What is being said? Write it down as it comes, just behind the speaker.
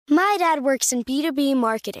My dad works in B2B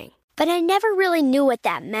marketing, but I never really knew what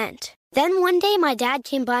that meant. Then one day my dad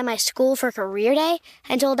came by my school for career day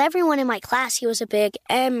and told everyone in my class he was a big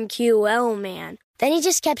MQL man. Then he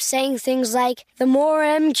just kept saying things like, the more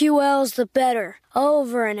MQLs, the better,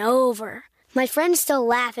 over and over. My friends still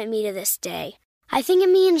laugh at me to this day. I think it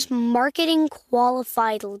means marketing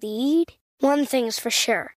qualified lead. One thing's for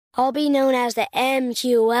sure, I'll be known as the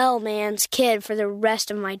MQL man's kid for the rest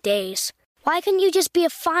of my days. Why couldn't you just be a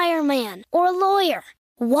fireman or a lawyer?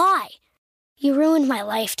 Why? You ruined my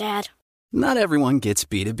life, Dad. Not everyone gets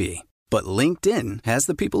B2B, but LinkedIn has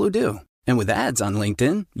the people who do. And with ads on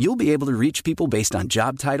LinkedIn, you'll be able to reach people based on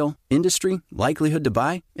job title, industry, likelihood to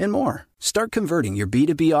buy, and more. Start converting your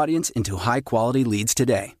B2B audience into high-quality leads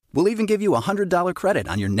today. We'll even give you a $100 credit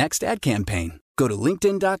on your next ad campaign. Go to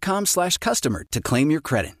linkedin.com/customer to claim your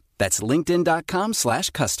credit. That's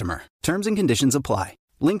linkedin.com/customer. Terms and conditions apply.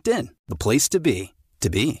 LinkedIn, the place to be, to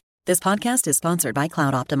be. This podcast is sponsored by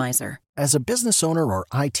Cloud Optimizer. As a business owner or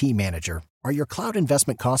IT manager, are your cloud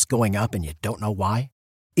investment costs going up and you don't know why?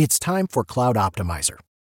 It's time for Cloud Optimizer.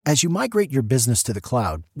 As you migrate your business to the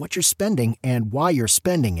cloud, what you're spending and why you're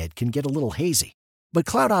spending it can get a little hazy. But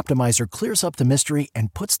Cloud Optimizer clears up the mystery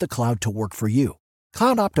and puts the cloud to work for you.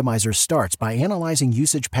 Cloud Optimizer starts by analyzing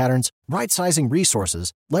usage patterns, right-sizing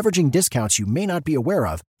resources, leveraging discounts you may not be aware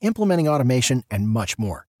of, implementing automation, and much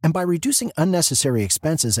more. And by reducing unnecessary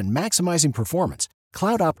expenses and maximizing performance,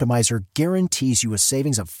 Cloud Optimizer guarantees you a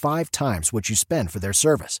savings of 5 times what you spend for their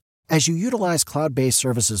service. As you utilize cloud-based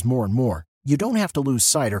services more and more, you don't have to lose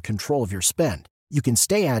sight or control of your spend. You can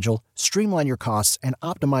stay agile, streamline your costs, and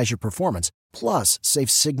optimize your performance, plus save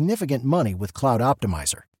significant money with Cloud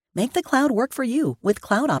Optimizer. Make the cloud work for you with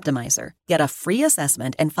Cloud Optimizer. Get a free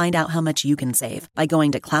assessment and find out how much you can save by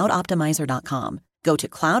going to cloudoptimizer.com. Go to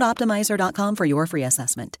cloudoptimizer.com for your free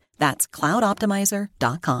assessment. That's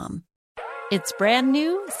cloudoptimizer.com. It's brand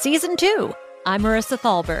new, Season 2. I'm Marissa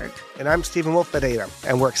Thalberg. And I'm Stephen Wolf Bedeta.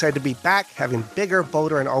 And we're excited to be back having bigger,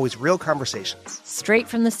 bolder, and always real conversations. Straight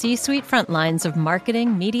from the C-suite front lines of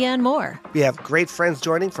marketing, media, and more. We have great friends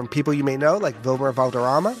joining from people you may know, like Wilmer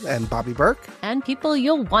Valderrama and Bobby Burke. And people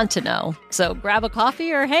you'll want to know. So grab a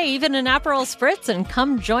coffee or, hey, even an Aperol Spritz and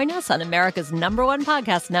come join us on America's #1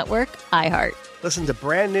 podcast network, iHeart. Listen to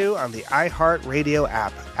Brand New on the iHeart Radio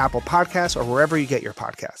app, Apple Podcasts, or wherever you get your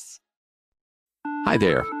podcasts. Hi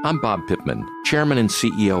there, I'm Bob Pittman, Chairman and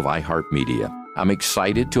CEO of iHeartMedia. I'm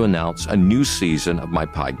excited to announce a new season of my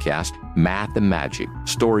podcast, Math and Magic,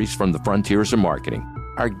 Stories from the Frontiers of Marketing.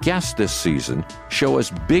 Our guests this season show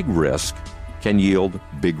us big risk can yield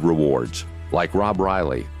big rewards, like Rob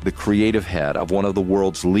Riley, the creative head of one of the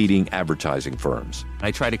world's leading advertising firms.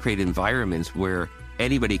 I try to create environments where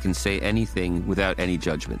anybody can say anything without any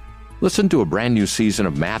judgment. Listen to a brand new season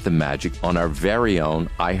of Math and Magic on our very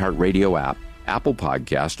own iHeartRadio app, Apple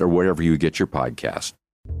Podcast, or wherever you get your podcast.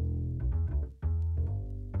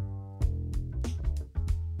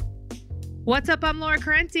 What's up? I'm Laura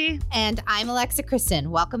Carenti. And I'm Alexa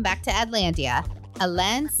Kristen. Welcome back to Adlandia.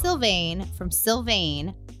 Alain Sylvain from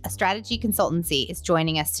Sylvain, a strategy consultancy, is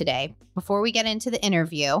joining us today. Before we get into the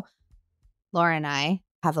interview, Laura and I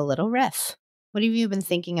have a little riff. What have you been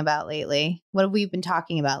thinking about lately? What have we been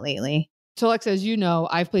talking about lately? So, Alexa, as you know,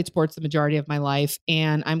 I've played sports the majority of my life,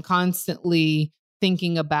 and I'm constantly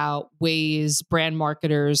thinking about ways brand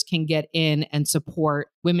marketers can get in and support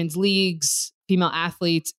women's leagues, female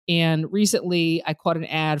athletes. And recently, I caught an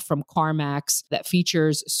ad from CarMax that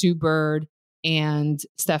features Sue Bird and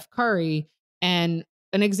Steph Curry. And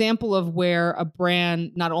an example of where a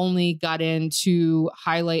brand not only got in to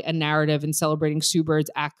highlight a narrative and celebrating Sue Bird's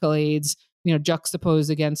accolades, juxtaposed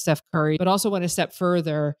against Steph Curry, but also went a step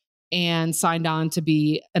further and signed on to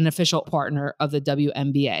be an official partner of the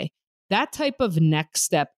WNBA. That type of next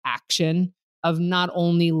step action of not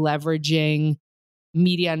only leveraging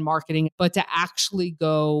media and marketing, but to actually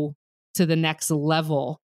go to the next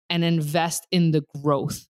level and invest in the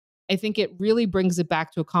growth. I think it really brings it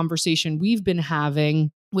back to a conversation we've been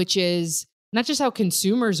having, which is not just how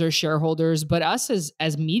consumers are shareholders, but us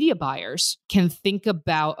as media buyers can think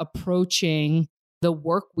about approaching the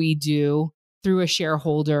work we do through a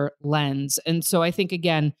shareholder lens. And so I think,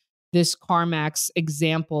 again, this CarMax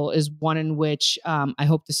example is one in which I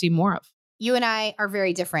hope to see more of. You and I are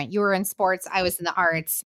very different. You were in sports, I was in the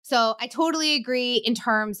arts. So I totally agree in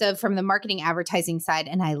terms of from the marketing advertising side.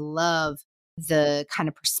 And I love the kind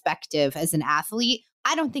of perspective as an athlete.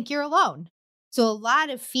 I don't think you're alone. So a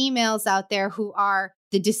lot of females out there who are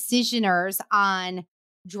the decisioners on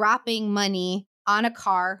dropping money on a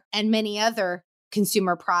car and many other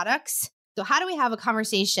consumer products. So how do we have a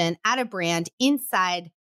conversation at a brand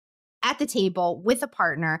inside at the table with a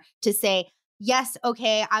partner to say, yes,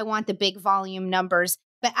 okay, I want the big volume numbers,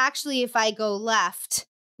 but actually if I go left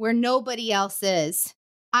where nobody else is,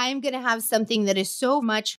 I'm going to have something that is so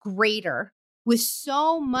much greater with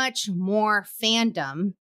so much more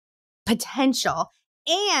fandom potential,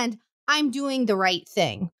 and I'm doing the right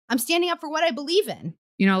thing. I'm standing up for what I believe in.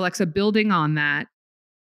 You know, Alexa, building on that,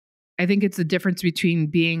 I think it's the difference between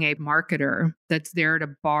being a marketer that's there to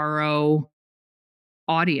borrow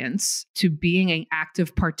audience to being an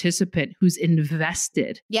active participant who's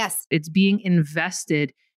invested. Yes. It's being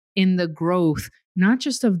invested in the growth, not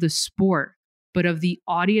just of the sport, but of the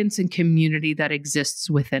audience and community that exists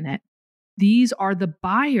within it. These are the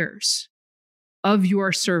buyers of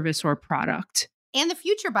your service or product. And the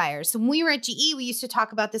future buyers. When we were at GE, we used to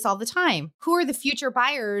talk about this all the time. Who are the future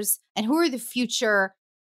buyers and who are the future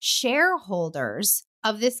shareholders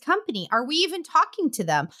of this company? Are we even talking to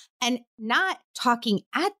them and not talking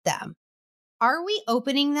at them? Are we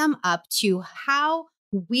opening them up to how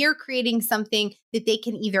we're creating something that they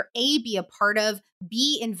can either A, be a part of,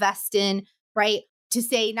 B, invest in, right? To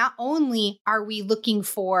say, not only are we looking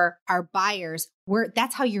for our buyers,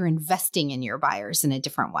 that's how you're investing in your buyers in a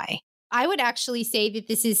different way. I would actually say that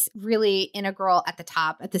this is really integral at the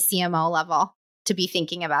top, at the CMO level, to be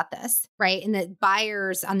thinking about this, right? And the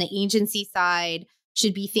buyers on the agency side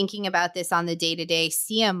should be thinking about this on the day-to-day.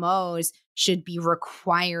 CMOs should be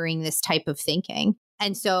requiring this type of thinking.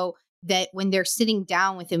 And so that when they're sitting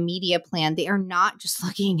down with a media plan, they are not just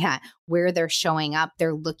looking at where they're showing up,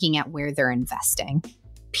 they're looking at where they're investing,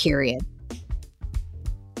 period.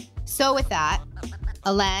 So with that,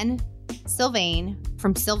 Elaine Sylvain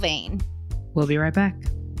from Sylvain. We'll be right back.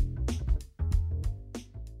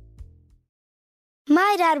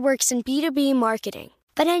 My dad works in B2B marketing,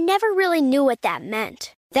 but I never really knew what that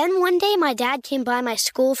meant. Then one day my dad came by my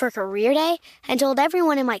school for career day and told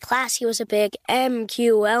everyone in my class he was a big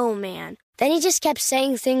MQL man. Then he just kept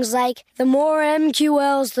saying things like, the more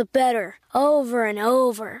MQLs, the better, over and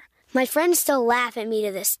over. My friends still laugh at me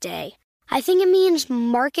to this day. I think it means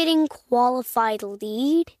marketing qualified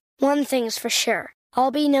lead. One thing's for sure,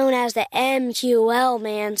 I'll be known as the MQL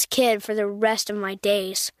man's kid for the rest of my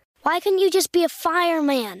days. Why couldn't you just be a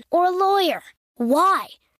fireman or a lawyer? Why?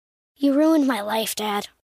 You ruined my life, Dad.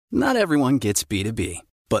 Not everyone gets B2B,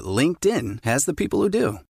 but LinkedIn has the people who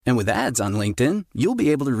do. And with ads on LinkedIn, you'll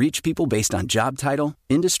be able to reach people based on job title,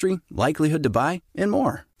 industry, likelihood to buy, and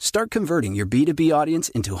more. Start converting your B2B audience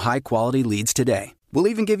into high-quality leads today. We'll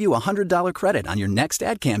even give you a $100 credit on your next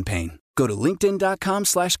ad campaign. Go to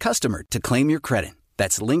linkedin.com/customer to claim your credit.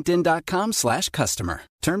 That's linkedin.com/customer.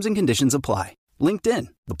 Terms and conditions apply. LinkedIn,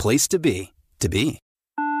 the place to be, to be.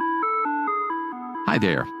 Hi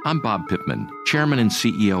there, I'm Bob Pittman, Chairman and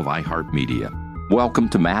CEO of iHeartMedia. Welcome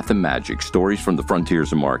to Math and Magic, Stories from the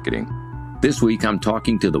Frontiers of Marketing. This week, I'm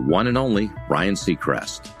talking to the one and only Ryan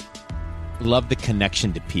Seacrest. Love the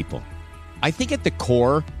connection to people. I think at the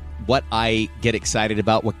core, what I get excited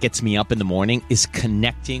about, what gets me up in the morning, is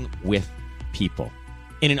connecting with people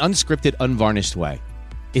in an unscripted, unvarnished way.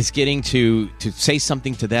 Is getting to say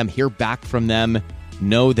something to them, hear back from them,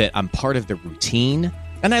 know that I'm part of the routine.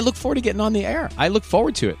 And I look forward to getting on the air. I look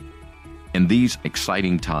forward to it. In these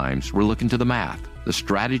exciting times, we're looking to the math, the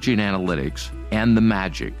strategy and analytics, and the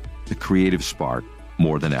magic, the creative spark,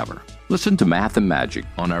 more than ever. Listen to Math and Magic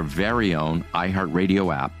on our very own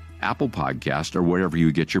iHeartRadio app, Apple Podcast, or wherever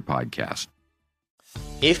you get your podcast.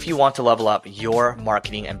 If you want to level up your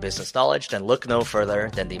marketing and business knowledge, then look no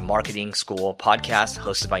further than the Marketing School podcast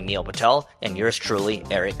hosted by Neil Patel and yours truly,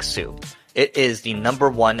 Eric Siu. It is the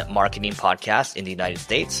 #1 marketing podcast in the United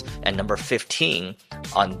States and number 15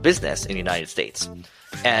 on business in the United States.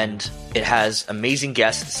 And it has amazing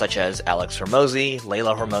guests such as Alex Hormozi,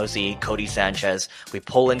 Layla Hormozi, Cody Sanchez. We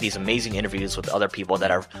pull in these amazing interviews with other people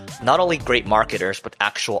that are not only great marketers, but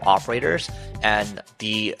actual operators. And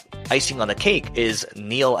the icing on the cake is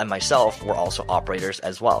Neil and myself were also operators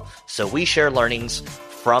as well. So we share learnings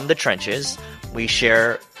from the trenches. We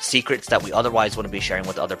share secrets that we otherwise wouldn't be sharing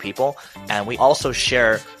with other people. And we also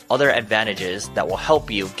share other advantages that will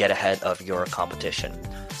help you get ahead of your competition.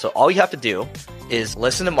 So all you have to do is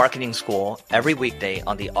listen to Marketing School every weekday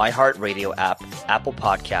on the iHeartRadio app, Apple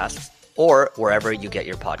Podcasts, or wherever you get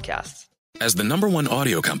your podcasts. As the #1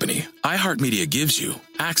 audio company, iHeartMedia gives you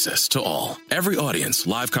access to all. Every audience,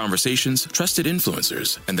 live conversations, trusted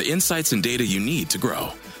influencers, and the insights and data you need to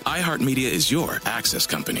grow. iHeartMedia is your access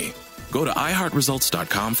company. Go to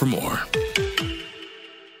iHeartResults.com for more.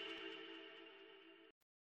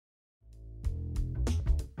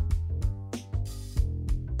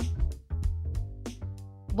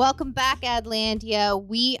 Welcome back, Adlandia.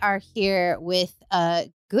 We are here with a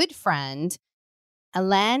good friend,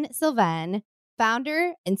 Alain Sylvain,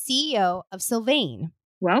 founder and CEO of Sylvain.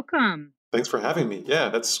 Welcome. Thanks for having me. Yeah,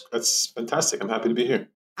 that's fantastic. I'm happy to be here.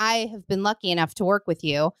 I have been lucky enough to work with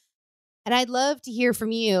you, and I'd love to hear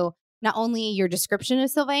from you, not only your description of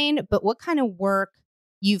Sylvain, but what kind of work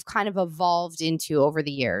you've kind of evolved into over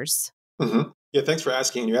the years. Mm-hmm. Yeah, thanks for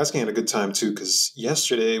asking. You're asking at a good time, too, because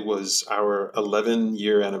yesterday was our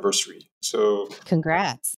 11-year anniversary. So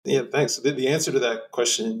congrats. Yeah, thanks. The answer to that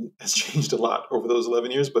question has changed a lot over those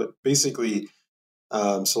 11 years, but basically,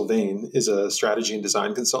 Sylvain is a strategy and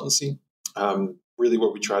design consultancy. Really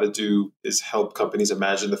what we try to do is help companies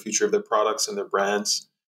imagine the future of their products and their brands.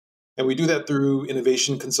 And we do that through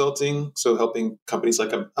innovation consulting, so helping companies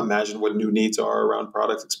like imagine what new needs are around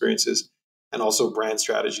product experiences, and also brand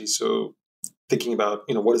strategy. So thinking about,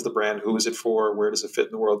 what is the brand, who is it for, where does it fit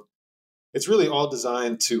in the world? It's really all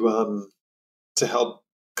designed to help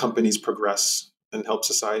companies progress and help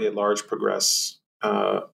society at large progress,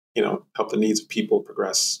 help the needs of people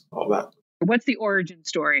progress, all that. What's the origin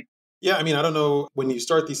story? Yeah, I don't know. When you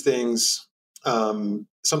start these things,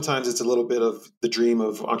 sometimes it's a little bit of the dream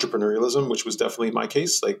of entrepreneurialism, which was definitely my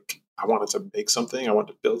case. Like, I wanted to make something, I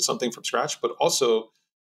wanted to build something from scratch, but also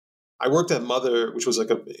I worked at Mother, which was at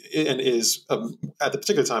the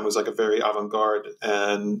particular time, was like a very avant-garde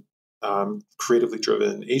and creatively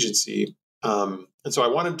driven agency. And so I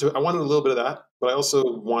wanted a little bit of that, but I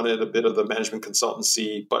also wanted a bit of the management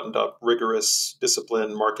consultancy, buttoned up, rigorous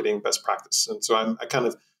discipline, marketing, best practice. And so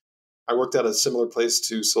I worked at a similar place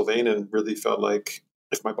to Sylvain and really felt like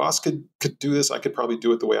if my boss could do this, I could probably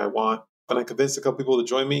do it the way I want. And I convinced a couple people to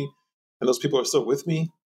join me, and those people are still with me.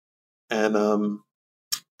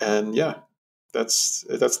 And yeah, that's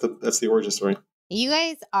the origin story. You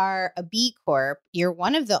guys are a B Corp. You're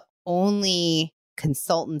one of the only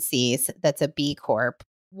consultancies that's a B Corp.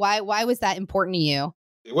 Why was that important to you?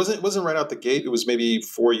 It wasn't right out the gate. It was maybe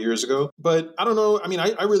 4 years ago. But I don't know.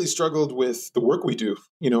 I really struggled with the work we do.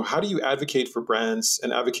 How do you advocate for brands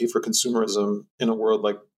and advocate for consumerism in a world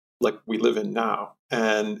like we live in now?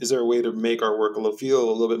 And is there a way to make our work feel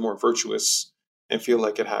a little bit more virtuous and feel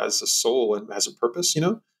like it has a soul and has a purpose,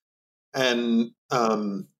 And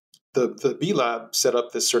the B Lab set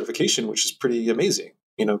up this certification, which is pretty amazing.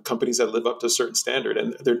 Companies that live up to a certain standard,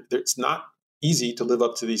 and it's not easy to live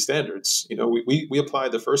up to these standards. We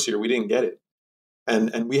applied the first year, we didn't get it.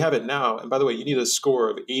 And we have it now. And by the way, you need a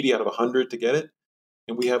score of 80 out of 100 to get it.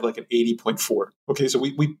 And we have like an 80.4. Okay, so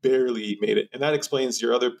we barely made it. And that explains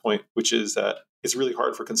your other point, which is that it's really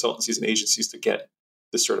hard for consultancies and agencies to get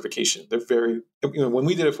this certification. They're very, when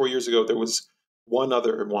we did it 4 years ago, there was one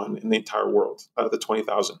other one in the entire world out of the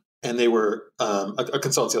 20,000. And they were a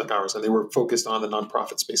consultancy like ours, and they were focused on the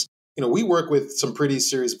nonprofit space. We work with some pretty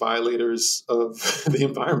serious violators of the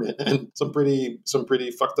environment and some pretty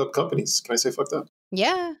fucked up companies. Can I say fucked up?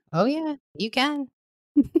 Yeah. Oh, yeah. You can.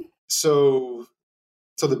 So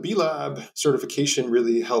the B Lab certification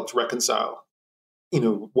really helped reconcile,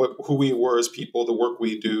 who we were as people, the work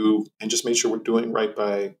we do, and just make sure we're doing right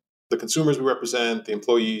by the consumers we represent, the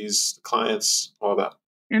employees, the clients, all that.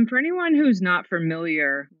 And for anyone who's not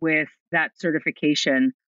familiar with that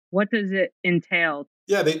certification, what does it entail?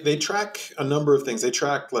 Yeah, they track a number of things. They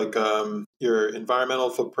track like your environmental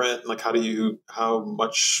footprint, like how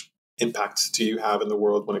much impact do you have in the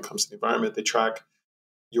world when it comes to the environment. They track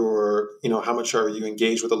your, how much are you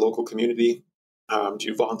engaged with the local community? Do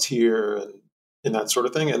you volunteer and that sort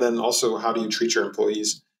of thing? And then also, how do you treat your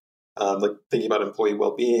employees? Like thinking about employee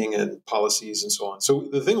well-being and policies and so on. So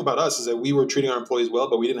the thing about us is that we were treating our employees well,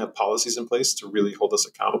 but we didn't have policies in place to really hold us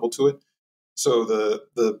accountable to it. So the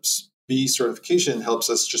B certification helps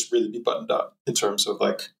us just really be buttoned up in terms of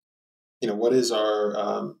what is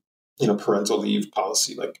our parental leave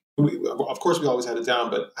policy? Like, of course, we always had it down,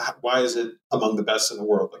 but why is it among the best in the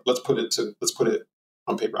world? Like, let's put it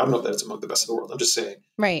on paper. I don't know that it's among the best in the world. I'm just saying,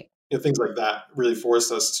 right? Things like that really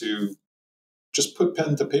forced us to just put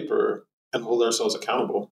pen to paper and hold ourselves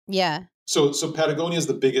accountable. Yeah. So Patagonia is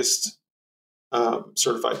the biggest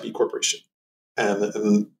certified B corporation,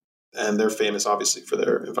 and they're famous obviously for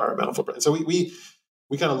their environmental footprint. And so we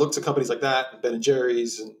kind of look to companies like that, and Ben and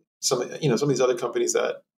Jerry's, and some of these other companies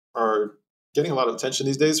that are getting a lot of attention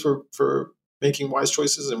these days for making wise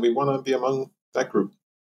choices, and we want to be among that group.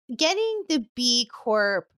 Getting the B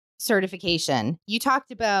Corp certification, you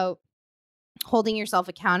talked about holding yourself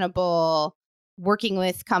accountable, working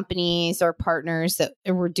with companies or partners that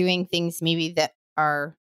were doing things maybe that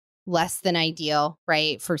are less than ideal,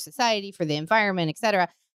 right, for society, for the environment, et cetera.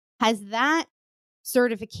 Has that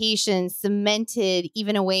certification cemented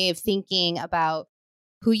even a way of thinking about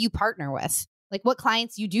who you partner with, like what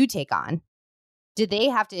clients you do take on? Do they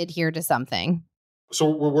have to adhere to something? So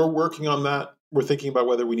we're working on that. We're thinking about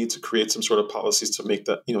whether we need to create some sort of policies to make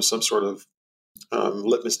that, some sort of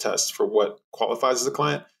litmus test for what qualifies as a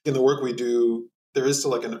client. In the work we do, there is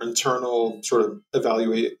still like an internal sort of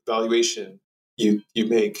evaluation you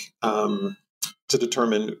make to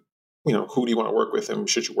determine, who do you want to work with and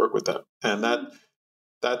should you work with them. And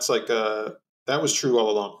that's like that was true all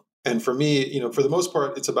along. And for me, for the most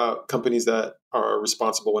part, it's about companies that are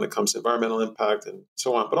responsible when it comes to environmental impact and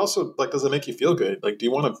so on. But also, like, does it make you feel good? Like, do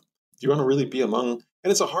you want to really be among?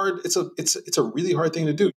 And it's a really hard thing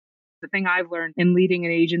to do. The thing I've learned in leading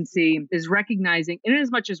an agency is recognizing, in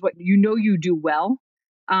as much as what you do well,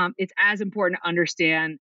 it's as important to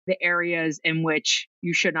understand the areas in which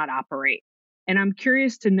you should not operate. And I'm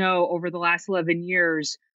curious to know, over the last 11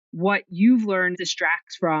 years, what you've learned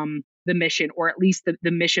distracts from the mission, or at least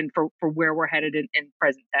the mission for where we're headed in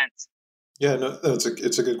present tense. Yeah, no, it's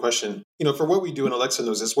a good question. For what we do, and Alexa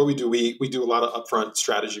knows this, what we do, we do a lot of upfront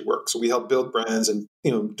strategy work. So we help build brands and,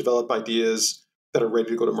 develop ideas that are ready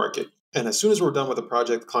to go to market. And as soon as we're done with a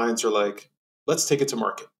project, clients are like, let's take it to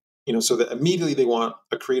market. So that immediately they want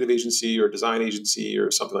a creative agency or design agency or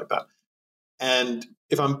something like that. And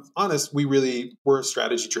if I'm honest, we're a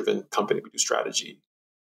strategy-driven company. We do strategy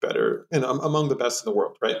better and among the best in the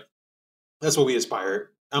world, right? That's what we aspire.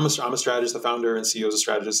 I'm a strategist, the founder and CEO is a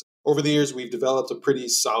strategist. Over the years, we've developed a pretty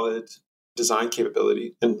solid design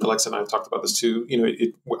capability. And Alexa and I have talked about this too.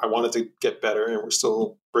 I wanted to get better, and we're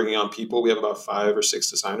still bringing on people. We have about 5 or 6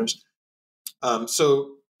 designers.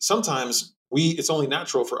 So sometimes it's only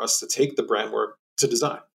natural for us to take the brand work to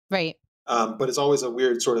design. Right. But it's always a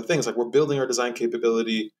weird sort of thing. It's like we're building our design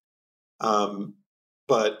capability,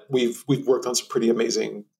 but we've worked on some pretty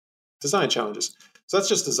amazing design challenges. So that's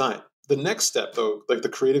just design. The next step, though, like the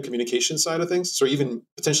creative communication side of things, so even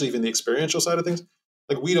potentially even the experiential side of things,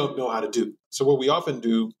 like we don't know how to do. So what we often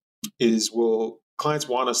do is clients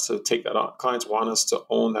want us to take that on. Clients want us to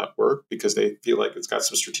own that work because they feel like it's got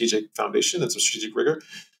some strategic foundation and some strategic rigor.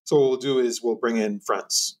 So what we'll do is we'll bring in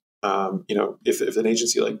friends. If an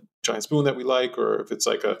agency like Giant Spoon that we like, or if it's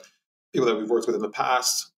like people that we've worked with in the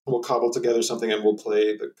past, we'll cobble together something and we'll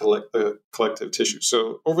play the collective tissue.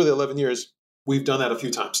 So over the 11 years, we've done that a few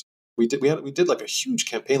times. We did like a huge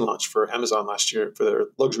campaign launch for Amazon last year for their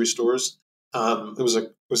luxury stores. It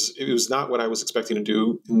was not what I was expecting to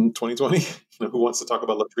do in 2020. Who wants to talk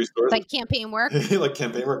about luxury stores? Like campaign work? Like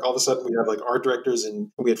campaign work. All of a sudden we have like art directors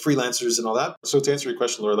and we had freelancers and all that. So to answer your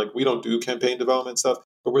question, Laura, like we don't do campaign development stuff,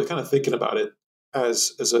 but we're kind of thinking about it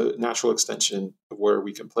as a natural extension of where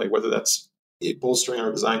we can play, whether that's bolstering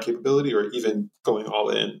our design capability or even going all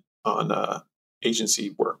in on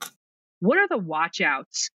agency work. What are the watch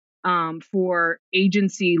outs for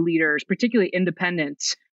agency leaders, particularly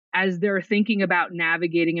independents, as they're thinking about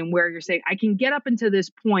navigating and where you're saying, I can get up until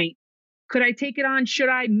this point. Could I take it on? Should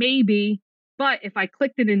I? Maybe. But if I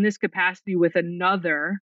clicked it in this capacity with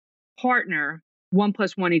another partner, 1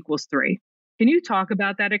 + 1 = 3. Can you talk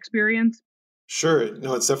about that experience? Sure.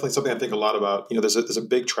 No, it's definitely something I think a lot about. There's a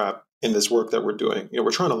big trap in this work that we're doing.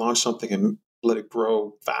 We're trying to launch something and let it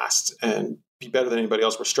grow fast and be better than anybody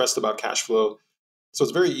else. We're stressed about cash flow. So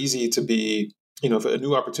it's very easy to be, if a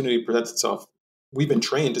new opportunity presents itself, we've been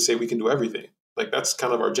trained to say we can do everything. Like that's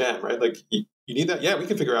kind of our jam, right? Like you need that. Yeah, we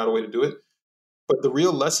can figure out a way to do it. But the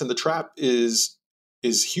real lesson, the trap is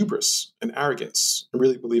hubris and arrogance and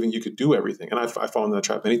really believing you could do everything. And I've fallen in that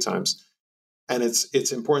trap many times. And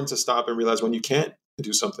it's important to stop and realize when you can't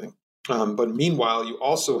do something. But meanwhile, you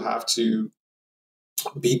also have to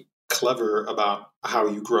be clever about how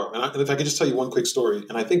you grow. And if I could just tell you one quick story,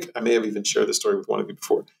 and I think I may have even shared this story with one of you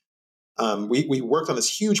before. We worked on this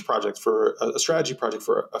huge project for a strategy project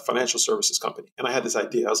for a financial services company. And I had this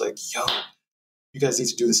idea. I was like, you guys need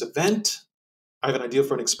to do this event. I have an idea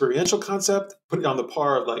for an experiential concept, put it on the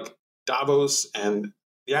par of like Davos and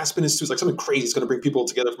the Aspen Institute, like something crazy. It's going to bring people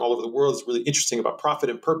together from all over the world. It's really interesting about profit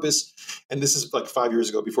and purpose. And this is like 5 years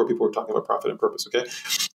ago, before people were talking about profit and purpose. Okay.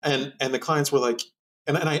 And the clients were like,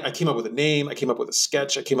 and I came up with a name, I came up with a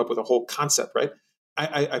sketch, I came up with a whole concept, right?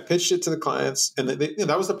 I pitched it to the clients, and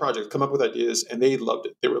that was the project, come up with ideas, and they loved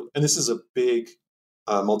it. And this is a big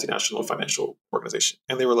multinational financial organization.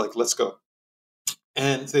 And they were like, let's go.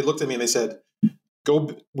 And they looked at me and they said,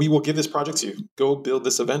 we will give this project to you. Go build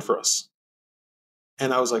this event for us.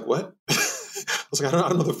 And I was like, what? I was like, I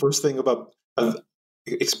don't know the first thing about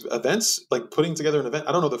events, like putting together an event.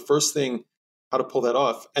 I don't know the first thing, how to pull that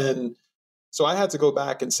off. And so I had to go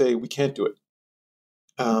back and say, we can't do it.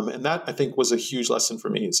 And that, I think, was a huge lesson for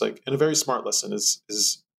me. It's like, and a very smart lesson is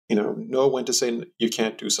know when to say you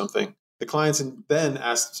can't do something. The clients then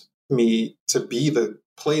asked me to be the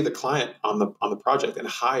play the client on the project and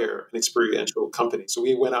hire an experiential company. So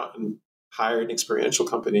we went out and hired an experiential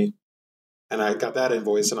company, and I got that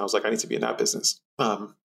invoice, and I was like, I need to be in that business.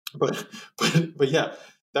 But yeah,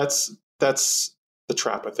 that's the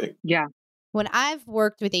trap, I think. Yeah. When I've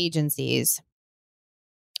worked with agencies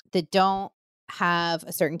that don't have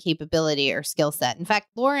a certain capability or skill set. In fact,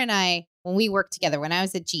 Laura and I, when we worked together, when I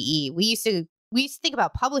was at GE, we used to think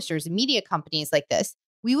about publishers and media companies like this.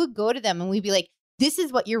 We would go to them and we'd be like, this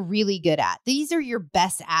is what you're really good at. These are your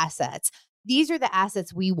best assets. These are the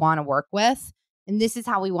assets we want to work with. And this is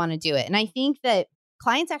how we want to do it. And I think that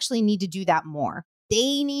clients actually need to do that more.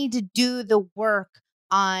 They need to do the work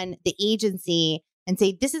on the agency and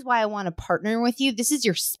say, this is why I want to partner with you. This is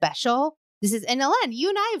your special. This is, and Ellen, you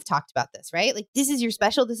and I have talked about this, right? Like, this is your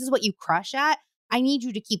special. This is what you crush at. I need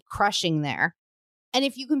you to keep crushing there. And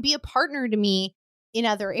if you can be a partner to me in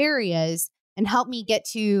other areas and help me get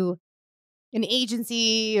to an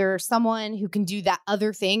agency or someone who can do that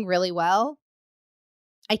other thing really well,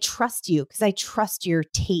 I trust you because I trust your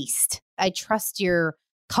taste. I trust your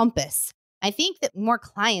compass. I think that more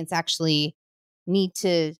clients actually need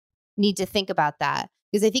to think about that,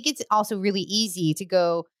 because I think it's also really easy to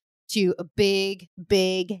go to a big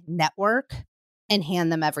network and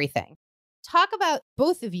hand them everything. Talk about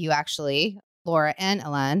both of you, actually, Laura and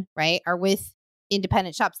Ellen, right, are with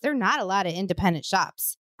independent shops. There are not a lot of independent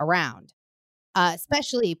shops around,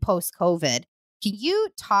 especially post-COVID. Can you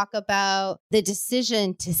talk about the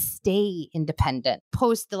decision to stay independent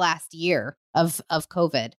post the last year of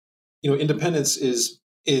COVID? Independence is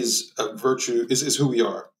a virtue, is who we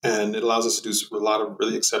are. And it allows us to do a lot of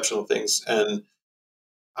really exceptional things. And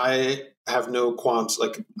I have no qualms.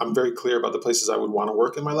 Like, I'm very clear about the places I would want to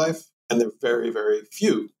work in my life. And they're very, very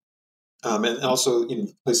few. And also,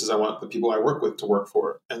 places I want the people I work with to work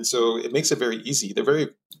for. And so it makes it very easy. There are very,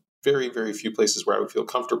 very, very few places where I would feel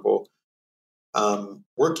comfortable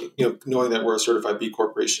working, knowing that we're a certified B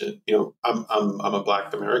corporation. I'm a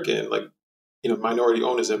Black American. Like, minority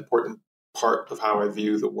owned is an important part of how I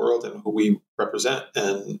view the world and who we represent.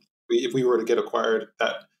 And if we were to get acquired,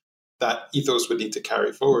 that ethos would need to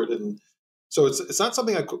carry forward. And so it's not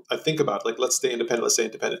something I think about, like, let's stay independent, let's stay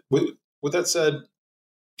independent. With that said,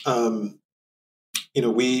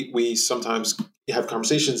 we sometimes have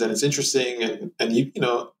conversations and it's interesting and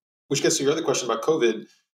which gets to your other question about COVID.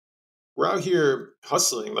 We're out here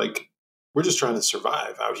hustling, like, we're just trying to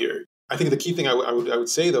survive out here. I think the key thing I would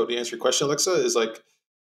say, though, to answer your question, Alexa, is like,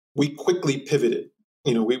 we quickly pivoted.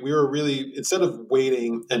 We were really, instead of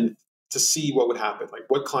waiting and to see what would happen, like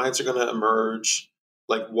what clients are going to emerge,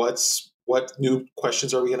 like what new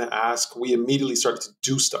questions are we going to ask, we immediately started to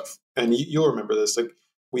do stuff. And you'll remember this, like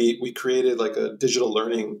we created like a digital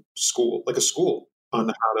learning school, like a school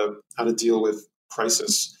on how to deal with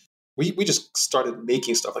crisis. We just started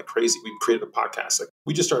making stuff like crazy. We created a podcast. Like,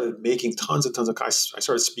 we just started making tons and tons of. I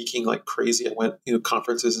started speaking like crazy. I went,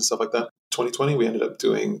 conferences and stuff like that. 2020, we ended up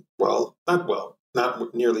doing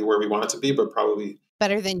not nearly where we wanted to be, but probably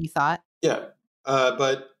better than you thought. Yeah,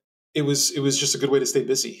 but it was just a good way to stay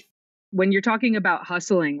busy. When you're talking about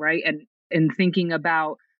hustling, right, and thinking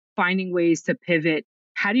about finding ways to pivot,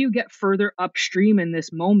 how do you get further upstream in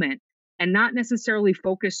this moment and not necessarily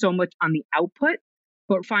focus so much on the output,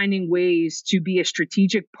 but finding ways to be a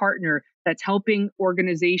strategic partner that's helping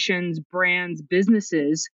organizations, brands,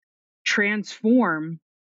 businesses transform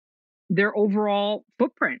their overall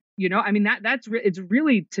footprint? It's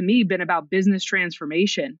really, to me, been about business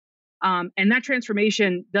transformation. And that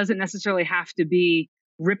transformation doesn't necessarily have to be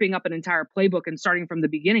ripping up an entire playbook and starting from the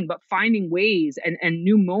beginning, but finding ways and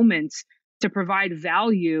new moments to provide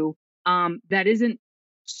value that isn't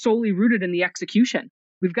solely rooted in the execution.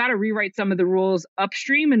 We've got to rewrite some of the rules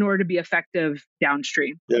upstream in order to be effective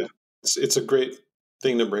downstream. Yeah, it's a great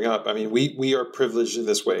thing to bring up. I mean, we are privileged in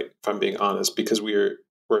this way, if I'm being honest, because we're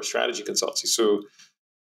a strategy consultancy. So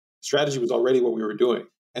strategy was already what we were doing.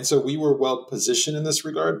 And so we were well positioned in this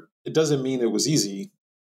regard. It doesn't mean it was easy,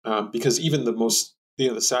 because even the most, the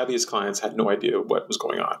savviest clients had no idea what was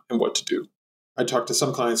going on and what to do. I talked to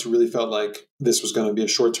some clients who really felt like this was going to be a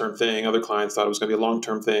short-term thing. Other clients thought it was going to be a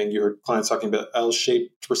long-term thing. You heard clients talking about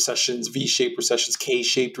L-shaped recessions, V-shaped recessions,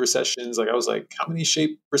 K-shaped recessions. Like, I was like, how many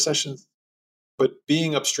shaped recessions? But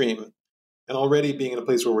being upstream and already being in a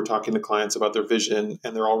place where we're talking to clients about their vision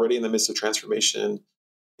and they're already in the midst of transformation,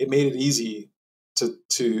 it made it easy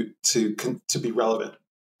to be relevant,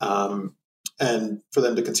 and for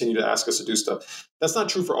them to continue to ask us to do stuff. That's not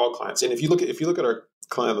true for all clients. And if you look at our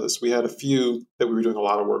client list, we had a few that we were doing a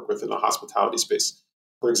lot of work with in the hospitality space,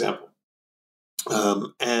 for example.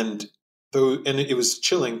 And it was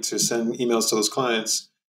chilling to send emails to those clients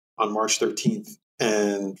on March 13th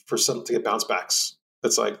and for some to get bounce backs.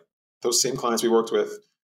 That's like those same clients we worked with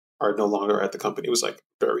are no longer at the company. It was like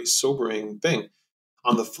a very sobering thing.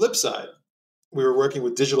 On the flip side, we were working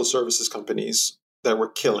with digital services companies that were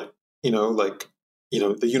killing, the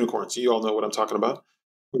unicorns. You all know what I'm talking about.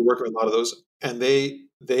 We were working with a lot of those, and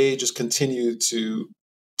they just continued to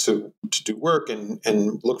do work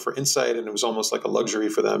and look for insight. And it was almost like a luxury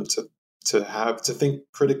for them to think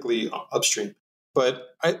critically upstream. But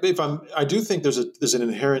I do think there's an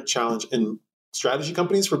inherent challenge in strategy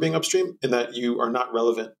companies for being upstream, in that you are not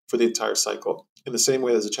relevant for the entire cycle. In the same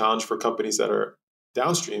way, there's a challenge for companies that are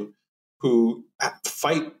downstream who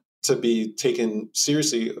fight to be taken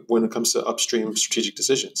seriously when it comes to upstream strategic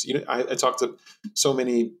decisions. I talk to so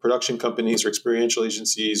many production companies or experiential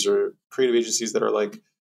agencies or creative agencies that are like,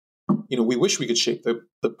 we wish we could shape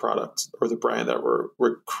the product or the brand that we're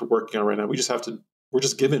working on right now. We're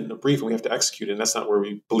just given a brief and we have to execute it. And that's not where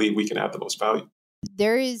we believe we can add the most value.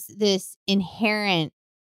 There is this inherent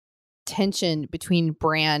tension between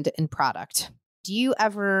brand and product. Do you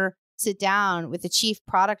ever sit down with the chief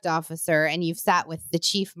product officer and you've sat with the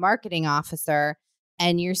chief marketing officer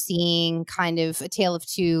and you're seeing kind of a tale of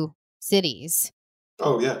two cities?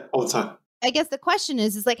 Oh yeah, all the time. I guess the question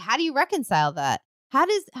is like, how do you reconcile that? How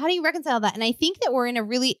do you reconcile that? And I think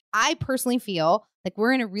that I personally feel like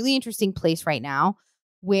we're in a really interesting place right now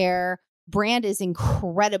where brand is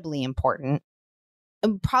incredibly important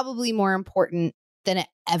and probably more important than it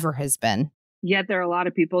ever has been. Yet there are a lot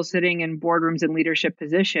of people sitting in boardrooms and leadership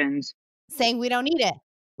positions saying we don't need it.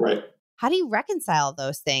 Right. How do you reconcile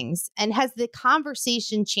those things? And has the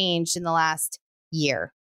conversation changed in the last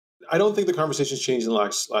year? I don't think the conversation's changed in the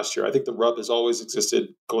last year. I think the rub has always existed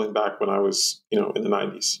going back when I was, in the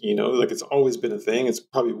 90s. Like it's always been a thing. It's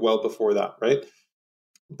probably well before that, right?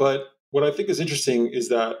 But what I think is interesting is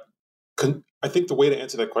that I think the way to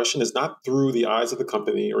answer that question is not through the eyes of the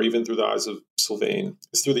company or even through the eyes of Sylvain.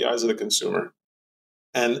 It's through the eyes of the consumer.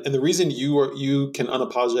 And the reason you can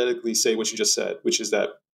unapologetically say what you just said, which is that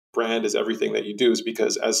brand is everything that you do, is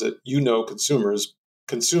because consumers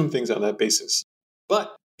consume things on that basis.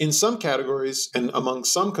 But in some categories and among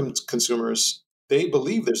some consumers, they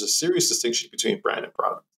believe there's a serious distinction between brand and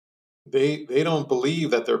product. They don't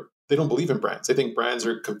believe they don't believe in brands. They think brands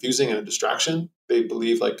are confusing and a distraction. They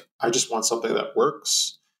believe like, I just want something that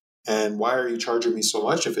works. And why are you charging me so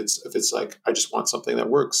much if it's like, I just want something that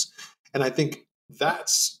works? And I think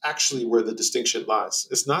that's actually where the distinction lies.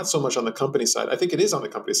 It's not so much on the company side. I think it is on the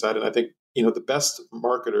company side. And I think, the best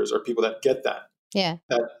marketers are people that get that. Yeah.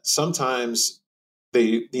 That sometimes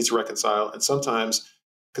they need to reconcile and sometimes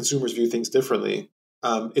consumers view things differently.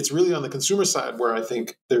 It's really on the consumer side where I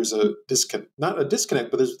think there's a disconnect, not a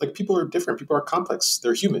disconnect, but there's like people are different. People are complex.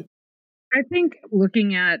 They're human. I think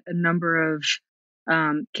looking at a number of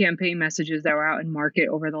campaign messages that were out in market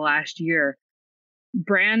over the last year,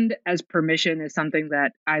 brand as permission is something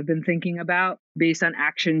that I've been thinking about based on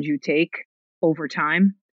actions you take over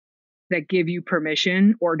time that give you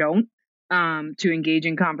permission or don't to engage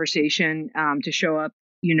in conversation, to show up,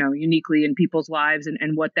 uniquely in people's lives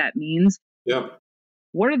and what that means. Yeah.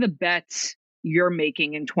 What are the bets you're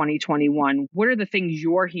making in 2021? What are the things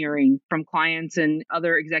you're hearing from clients and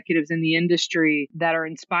other executives in the industry that are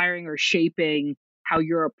inspiring or shaping how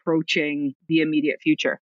you're approaching the immediate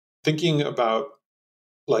future? Thinking about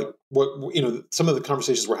like what, some of the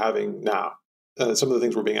conversations we're having now, some of the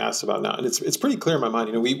things we're being asked about now. And it's pretty clear in my mind,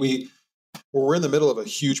 we're in the middle of a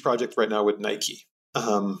huge project right now with Nike.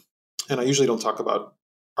 And I usually don't talk about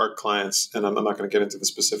our clients, and I'm not going to get into the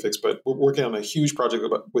specifics, but we're working on a huge project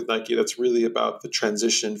with Nike that's really about the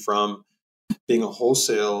transition from being a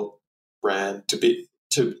wholesale brand to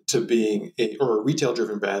being a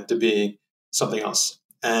retail-driven brand to being something else.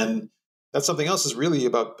 And that something else is really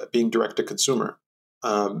about being direct to consumer.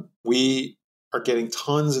 We are getting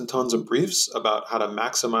tons and tons of briefs about how to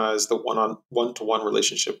maximize the one-to-one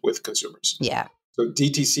relationship with consumers. Yeah. So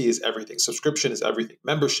DTC is everything. Subscription is everything.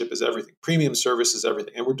 Membership is everything. Premium service is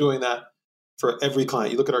everything. And we're doing that for every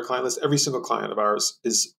client. You look at our client list, every single client of ours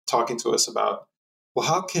is talking to us about,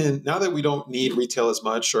 well, now that we don't need retail as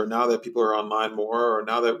much, or now that people are online more, or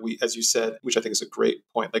now that we, as you said, which I think is a great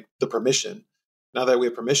point, like the permission, now that we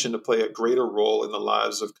have permission to play a greater role in the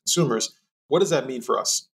lives of consumers, what does that mean for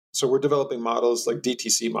us? So we're developing models like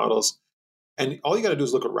DTC models. And all you got to do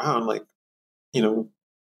is look around, like,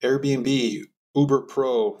 Airbnb, Uber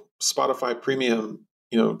Pro, Spotify Premium,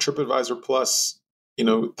 TripAdvisor Plus,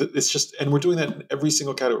 it's just, and we're doing that in every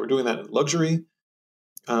single category. We're doing that in luxury,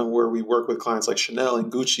 where we work with clients like Chanel and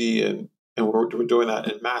Gucci, and we're doing that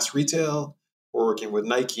in mass retail. We're working with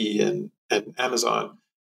Nike and Amazon.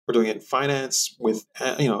 We're doing it in finance with,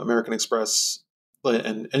 American Express,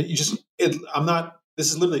 and you just, I'm not,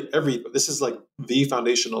 this is literally this is like the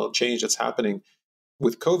foundational change that's happening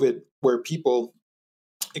with COVID, where people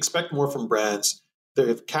expect more from brands.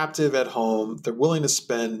 They're captive at home. They're willing to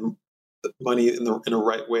spend money in a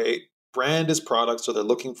right way. Brand is product, so they're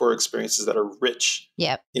looking for experiences that are rich.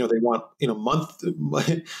 Yep. They want, month,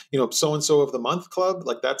 so-and-so of the month club.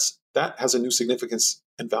 Like that has a new significance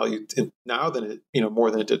and value now than it,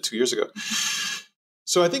 more than it did 2 years ago.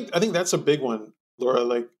 So I think that's a big one, Laura.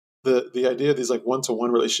 Like the idea of these like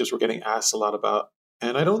one-to-one relationships we're getting asked a lot about.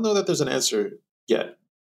 And I don't know that there's an answer yet.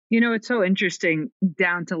 It's so interesting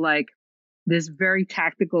down to like this very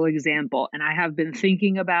tactical example. And I have been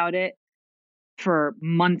thinking about it for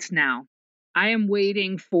months now. I am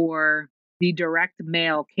waiting for the direct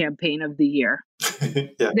mail campaign of the year.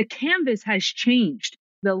 Yeah. The canvas has changed.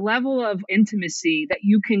 The level of intimacy that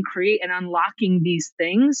you can create and unlocking these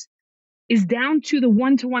things is down to the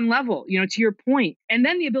one-to-one level, to your point. And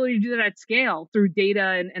then the ability to do that at scale through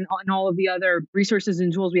data and all of the other resources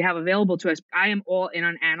and tools we have available to us. I am all in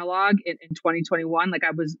on analog in 2021. Like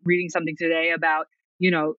I was reading something today about,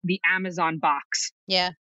 the Amazon box.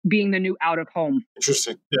 Yeah. Being the new out of home.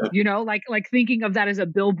 Interesting. Yeah. Like thinking of that as a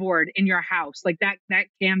billboard in your house, like that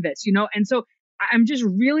canvas, And so I'm just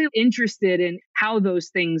really interested in how those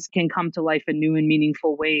things can come to life in new and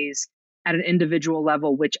meaningful ways at an individual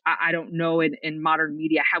level, which I don't know in modern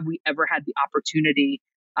media, have we ever had the opportunity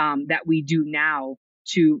that we do now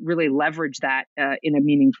to really leverage that in a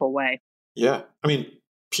meaningful way? Yeah. I mean,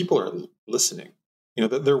 people are listening,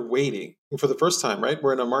 they're waiting for the first time, right?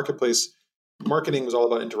 We're in a marketplace. Marketing was all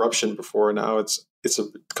about interruption before. Now it's a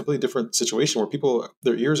completely different situation where people,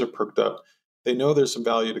 their ears are perked up. They know there's some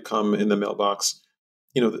value to come in the mailbox.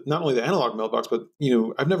 Not only the analog mailbox, but,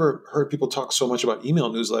 I've never heard people talk so much about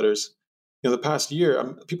email newsletters. The past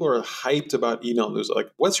year, people are hyped about email newsletters.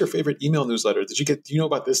 Like, what's your favorite email newsletter? Do you know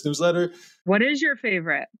about this newsletter? What is your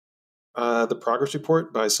favorite? The Progress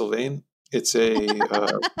Report by Sylvain. It's a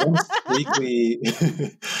weekly.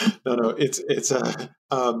 No. It's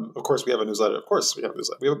of course we have a newsletter. Of course we have a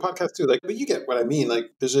newsletter. We have a podcast too. But you get what I mean. Like,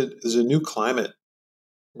 there's a new climate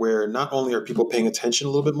where not only are people paying attention a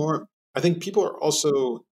little bit more, I think people are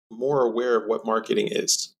also more aware of what marketing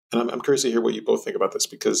is. And I'm curious to hear what you both think about this,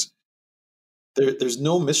 because there's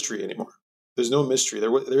no mystery anymore. There's no mystery.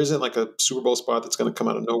 There isn't like a Super Bowl spot that's going to come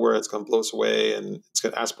out of nowhere. It's going to blow us away, and it's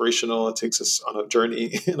aspirational. It takes us on a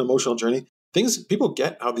journey, an emotional journey. People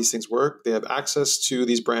get how these things work. They have access to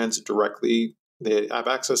these brands directly. They have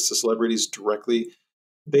access to celebrities directly.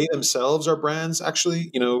 They themselves are brands.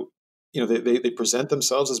 Actually, they present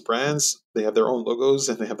themselves as brands. They have their own logos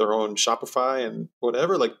and they have their own Shopify and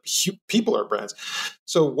whatever. Like, people are brands.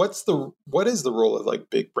 So what is the role of like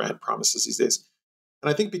big brand promises these days? And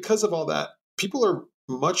I think because of all that, people are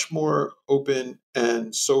much more open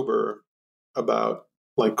and sober about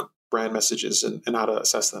like brand messages and how to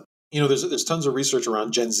assess them. There's tons of research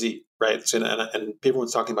around Gen Z, right? So, and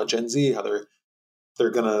everyone's talking about Gen Z, how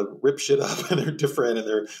they're going to rip shit up and they're different and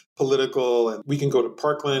they're political. And we can go to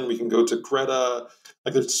Parkland, we can go to Greta.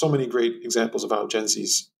 Like, there's so many great examples of how Gen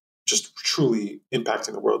Z's just truly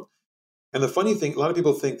impacting the world. And the funny thing, a lot of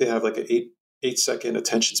people think they have like an 8-second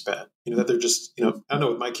attention span, that they're just, I don't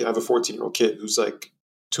know, with my kid, I have a 14-year-old kid who's like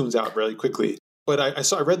tunes out really quickly. But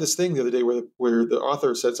I read this thing the other day where the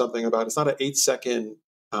author said something about it's not an 8-second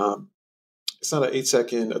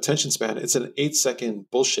attention span. It's an 8-second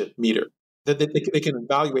bullshit meter that they can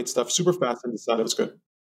evaluate stuff super fast and decide if it's good.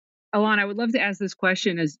 Alon, I would love to ask this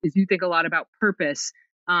question as you think a lot about purpose.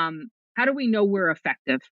 How do we know we're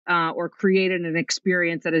effective or created an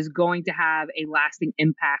experience that is going to have a lasting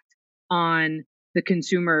impact on the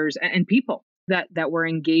consumers and people that we're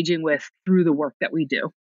engaging with through the work that we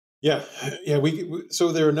do? Yeah.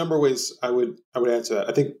 So there are a number of ways I would answer that.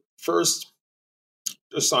 I think first,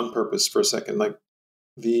 just on purpose for a second, like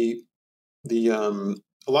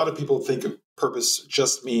a lot of people think of purpose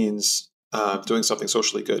just means doing something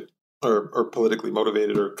socially good or politically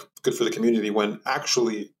motivated or good for the community, when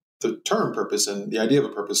actually the term purpose and the idea of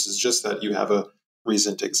a purpose is just that you have a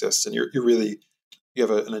reason to exist and you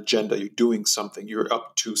have an agenda, you're doing something, you're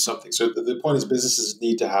up to something. So the point is businesses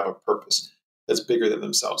need to have a purpose that's bigger than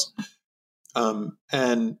themselves.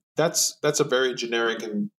 And that's a very generic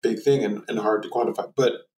and big thing and hard to quantify.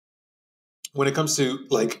 But when it comes to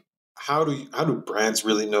like, how do brands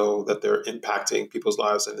really know that they're impacting people's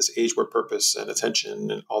lives in this age where purpose and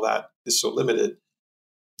attention and all that is so limited?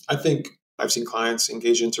 I think I've seen clients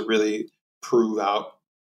engage in to really prove out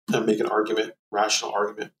and make an rational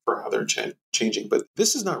argument for how they're changing. But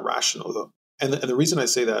this is not rational, though. And the reason I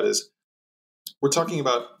say that is we're talking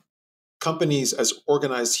about companies as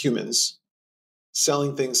organized humans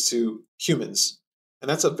selling things to humans. And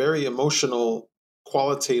that's a very emotional,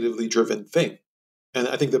 qualitatively driven thing. And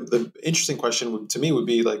I think the interesting question to me would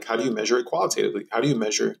be like, how do you measure it qualitatively? How do you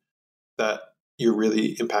measure that you're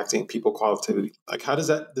really impacting people qualitatively? Like, how does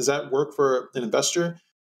that work for an investor?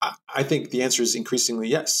 I think the answer is increasingly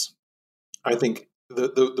yes. I think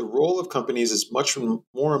the role of companies is much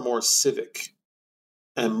more and more civic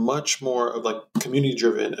and much more of like community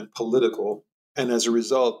driven and political. And as a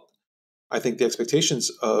result, I think the expectations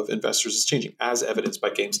of investors is changing, as evidenced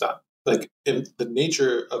by GameStop. Like the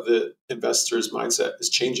nature of the investor's mindset is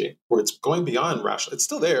changing, where it's going beyond rational. It's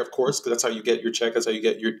still there, of course, because that's how you get your check, that's how you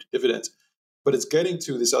get your dividends. But it's getting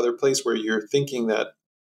to this other place where you're thinking that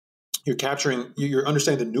you're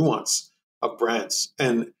understanding the nuance of brands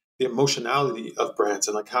and the emotionality of brands,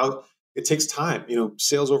 and like how it takes time,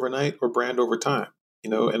 sales overnight or brand over time,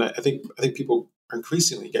 and I think people are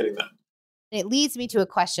increasingly getting that. It leads me to a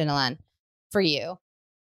question, Alon, for you.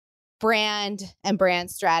 Brand and brand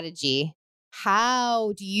strategy.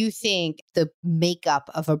 How do you think the makeup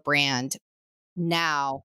of a brand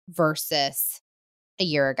now versus a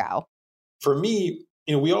year ago? For me,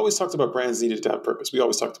 we always talked about brands needed to have purpose. We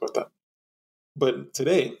always talked about that. But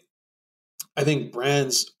today, I think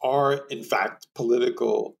brands are, in fact,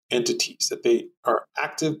 political entities, that they are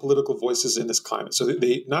active political voices in this climate. So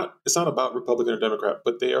it's not about Republican or Democrat,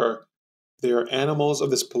 but they are animals of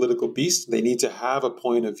this political beast. They need to have a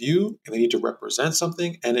point of view and they need to represent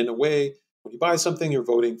something. And in a way, when you buy something, you're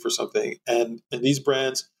voting for something. And these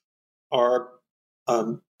brands are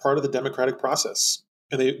part of the democratic process.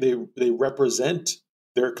 And they represent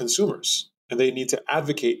their consumers and they need to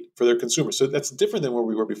advocate for their consumers. So that's different than where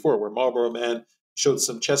we were before, where Marlboro Man showed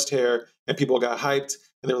some chest hair and people got hyped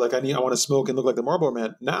and they were like, I want to smoke and look like the Marlboro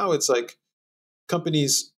Man. Now it's like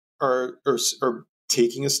companies are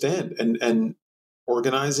taking a stand and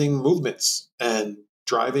organizing movements and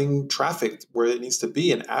driving traffic where it needs to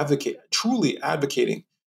be and truly advocating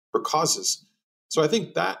for causes. So I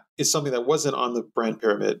think that is something that wasn't on the brand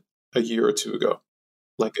pyramid a year or two ago.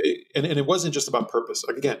 And it wasn't just about purpose.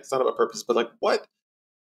 Like, again, it's not about purpose, but like, what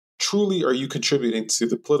truly are you contributing to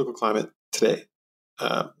the political climate today?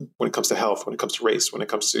 When it comes to health, when it comes to race, when it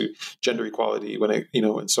comes to gender equality,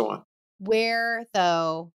 and so on. Where,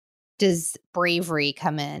 though, does bravery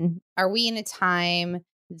come in? Are we in a time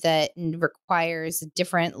that requires a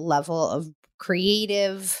different level of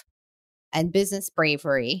creative and business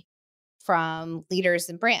bravery from leaders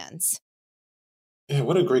and brands? Yeah,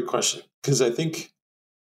 what a great question. Because I think,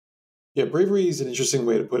 bravery is an interesting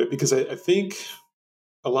way to put it, because I think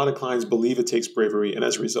a lot of clients believe it takes bravery, and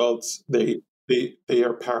as a result, they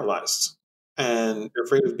are paralyzed and they're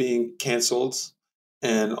afraid of being canceled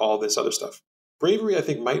and all this other stuff. Bravery, I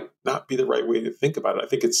think, might not be the right way to think about it. I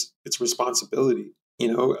think it's responsibility.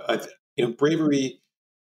 Bravery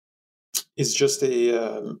is just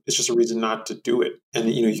a reason not to do it. And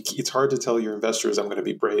it's hard to tell your investors, I'm going to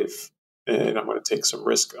be brave and I'm going to take some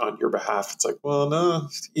risk on your behalf. It's like, well, no,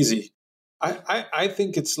 it's easy. I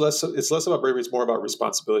think it's less about bravery. It's more about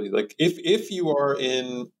responsibility. Like if you are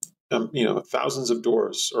in thousands of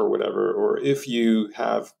doors or whatever, or if you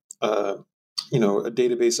have a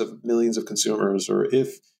database of millions of consumers, or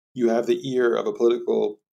if you have the ear of a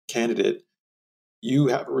political candidate, you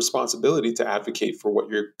have a responsibility to advocate for what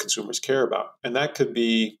your consumers care about. And that could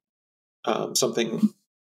be something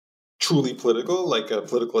truly political, like a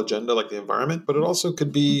political agenda, like the environment, but it also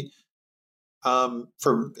could be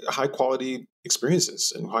for high quality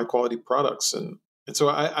experiences and high quality products. And so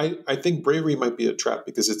I think bravery might be a trap,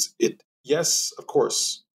 because yes, of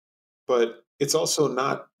course, but it's also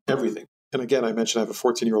not everything. And again, I mentioned I have a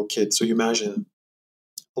 14-year-old kid. So you imagine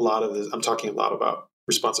a lot of this. I'm talking a lot about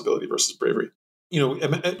responsibility versus bravery.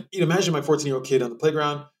 Imagine my 14-year-old kid on the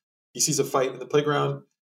playground. He sees a fight in the playground.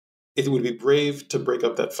 It would be brave to break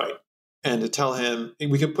up that fight and to tell him,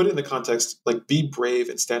 and we can put it in the context, like, be brave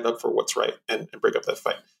and stand up for what's right and break up that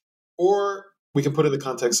fight. Or we can put it in the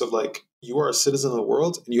context of, like, you are a citizen of the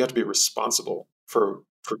world and you have to be responsible for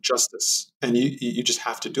justice, and you just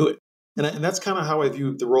have to do it. And that's kind of how I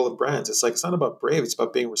view the role of brands. It's like, it's not about brave, it's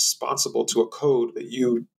about being responsible to a code that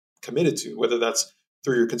you committed to, whether that's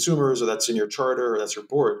through your consumers or that's in your charter or that's your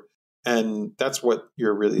board. And that's what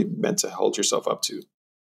you're really meant to hold yourself up to.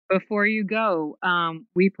 Before you go,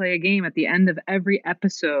 we play a game at the end of every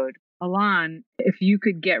episode. Alon, if you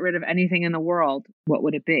could get rid of anything in the world, what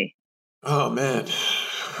would it be? Oh, man.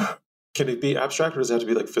 Can it be abstract, or does it have to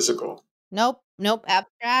be like physical? Nope.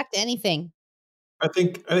 Abstract, anything. I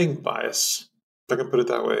think bias, if I can put it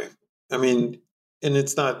that way. I mean, and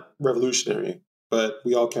it's not revolutionary, but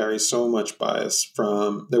we all carry so much bias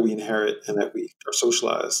that we inherit and that we are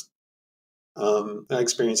socialized. I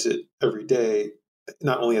experience it every day,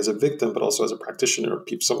 not only as a victim, but also as a practitioner or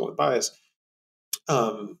someone with bias.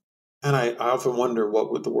 And I often wonder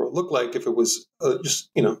what would the world look like if it was just,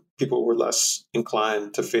 people were less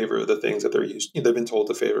inclined to favor the things that they've been told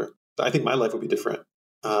to favor. I think my life would be different.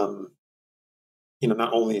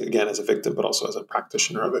 Not only, again, as a victim, but also as a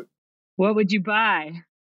practitioner of it. What would you buy?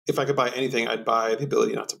 If I could buy anything, I'd buy the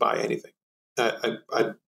ability not to buy anything.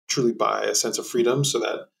 I'd truly buy a sense of freedom so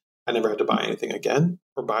that I never had to buy anything again,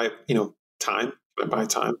 or buy, time. I'd buy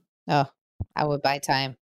time. Oh, I would buy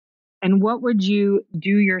time. And what would you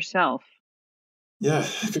do yourself? Yeah,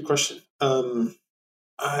 good question.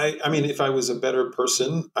 I mean, if I was a better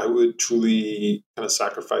person, I would truly kind of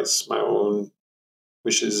sacrifice my own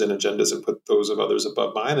wishes and agendas and put those of others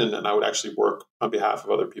above mine. And I would actually work on behalf of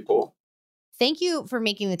other people. Thank you for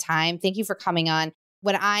making the time. Thank you for coming on.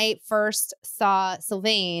 When I first saw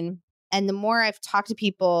Sylvain, and the more I've talked to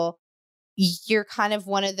people, you're kind of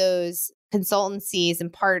one of those consultancies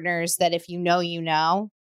and partners that if you know.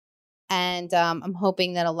 And I'm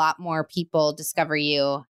hoping that a lot more people discover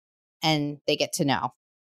you and they get to know.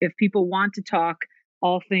 If people want to talk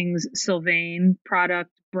all things Sylvain, product,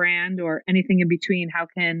 brand, or anything in between, how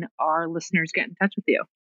can our listeners get in touch with you?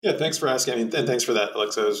 Yeah, thanks for asking. And thanks for that,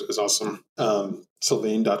 Alexa. It was awesome.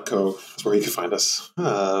 Sylvain.co is where you can find us.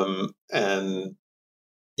 And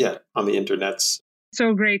yeah, on the internets.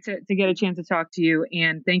 So great to get a chance to talk to you.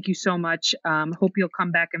 And thank you so much. Hope you'll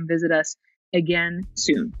come back and visit us again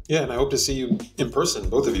soon. Yeah, and I hope to see you in person,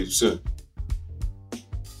 both of you, soon.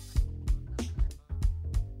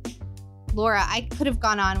 Laura, I could have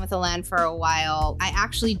gone on with Alain for a while. I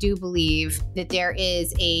actually do believe that there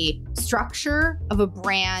is a structure of a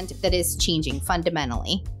brand that is changing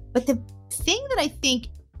fundamentally. But the thing that I think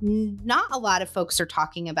not a lot of folks are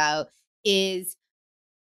talking about is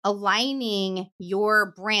aligning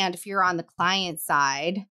your brand, if you're on the client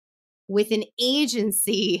side, with an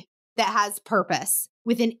agency that has purpose,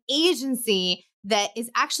 with an agency that is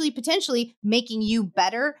actually potentially making you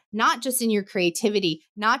better, not just in your creativity,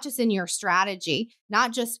 not just in your strategy,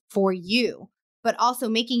 not just for you, but also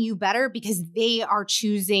making you better because they are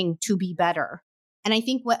choosing to be better. And I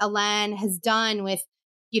think what Alain has done with,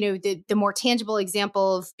 the more tangible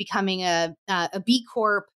example of becoming a B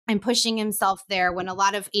Corp and pushing himself there when a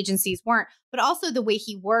lot of agencies weren't, but also the way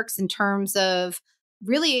he works in terms of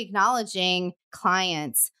really acknowledging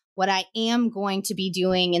clients. What I am going to be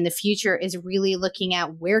doing in the future is really looking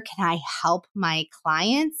at where can I help my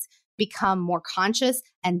clients become more conscious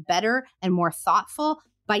and better and more thoughtful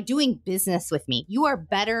by doing business with me. You are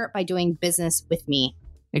better by doing business with me.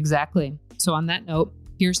 Exactly. So on that note,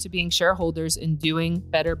 here's to being shareholders in doing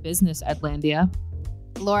better business, Atlandia.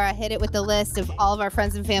 Laura, hit it with the list of all of our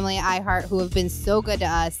friends and family at iHeart who have been so good to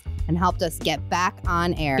us and helped us get back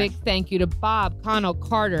on air. Big thank you to Bob, Connell,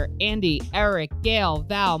 Carter, Andy, Eric, Gail,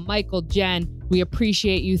 Val, Michael, Jen. We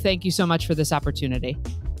appreciate you. Thank you so much for this opportunity.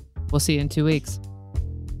 We'll see you in 2 weeks.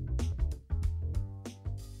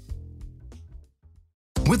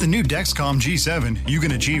 With the new Dexcom G7, you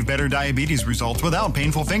can achieve better diabetes results without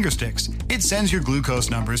painful finger sticks. It sends your glucose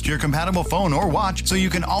numbers to your compatible phone or watch so you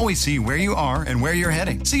can always see where you are and where you're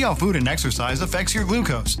heading. See how food and exercise affects your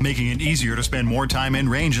glucose, making it easier to spend more time in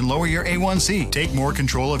range and lower your A1C. Take more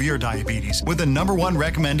control of your diabetes with the #1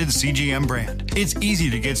 recommended CGM brand. It's easy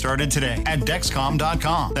to get started today at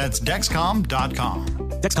Dexcom.com. That's Dexcom.com.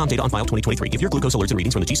 Dexcom data on file 2023. If your glucose alerts and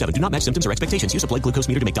readings from the G7 do not match symptoms or expectations, use a blood glucose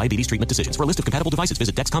meter to make diabetes treatment decisions. For a list of compatible devices,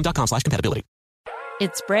 visit Dexcom.com/compatibility.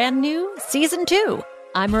 It's brand new, season 2.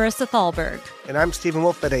 I'm Marissa Thalberg. And I'm Stephen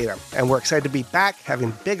Wolf Bedeta. And we're excited to be back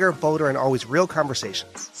having bigger, bolder, and always real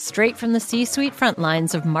conversations. Straight from the C-suite front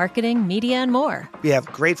lines of marketing, media, and more. We have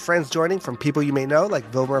great friends joining from people you may know,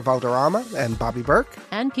 like Wilmer Valderrama and Bobby Burke.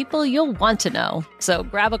 And people you'll want to know. So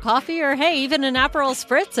grab a coffee or, hey, even an Aperol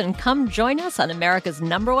Spritz and come join us on America's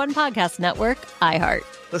 #1 podcast network, iHeart.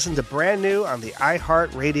 Listen to brand new on the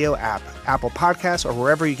iHeart Radio app, Apple Podcasts, or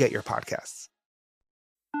wherever you get your podcasts.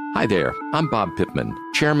 Hi there, I'm Bob Pittman,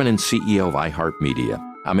 Chairman and CEO of iHeartMedia.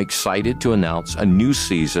 I'm excited to announce a new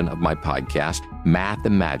season of my podcast, Math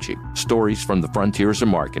and Magic, Stories from the Frontiers of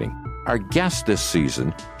Marketing. Our guests this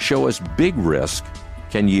season show us big risk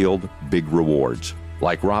can yield big rewards,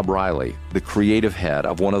 like Rob Riley, the creative head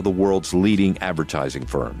of one of the world's leading advertising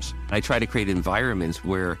firms. I try to create environments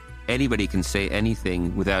where anybody can say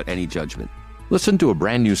anything without any judgment. Listen to a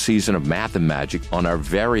brand new season of Math and Magic on our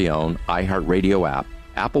very own iHeartRadio app,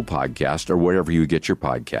 Apple Podcast, or wherever you get your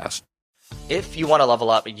podcast. If you want to level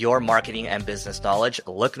up your marketing and business knowledge,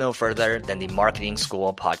 look no further than the Marketing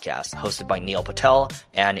School podcast, hosted by Neil Patel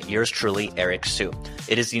and yours truly, Eric Su.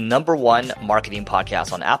 It is the #1 marketing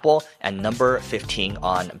podcast on Apple and number 15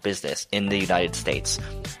 on business in the United States.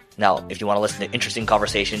 Now, if you want to listen to interesting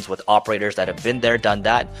conversations with operators that have been there, done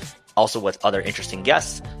that, also with other interesting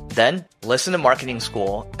guests, then listen to Marketing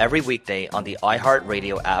School every weekday on the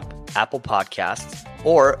iHeartRadio app, Apple Podcasts,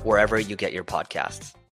 or wherever you get your podcasts.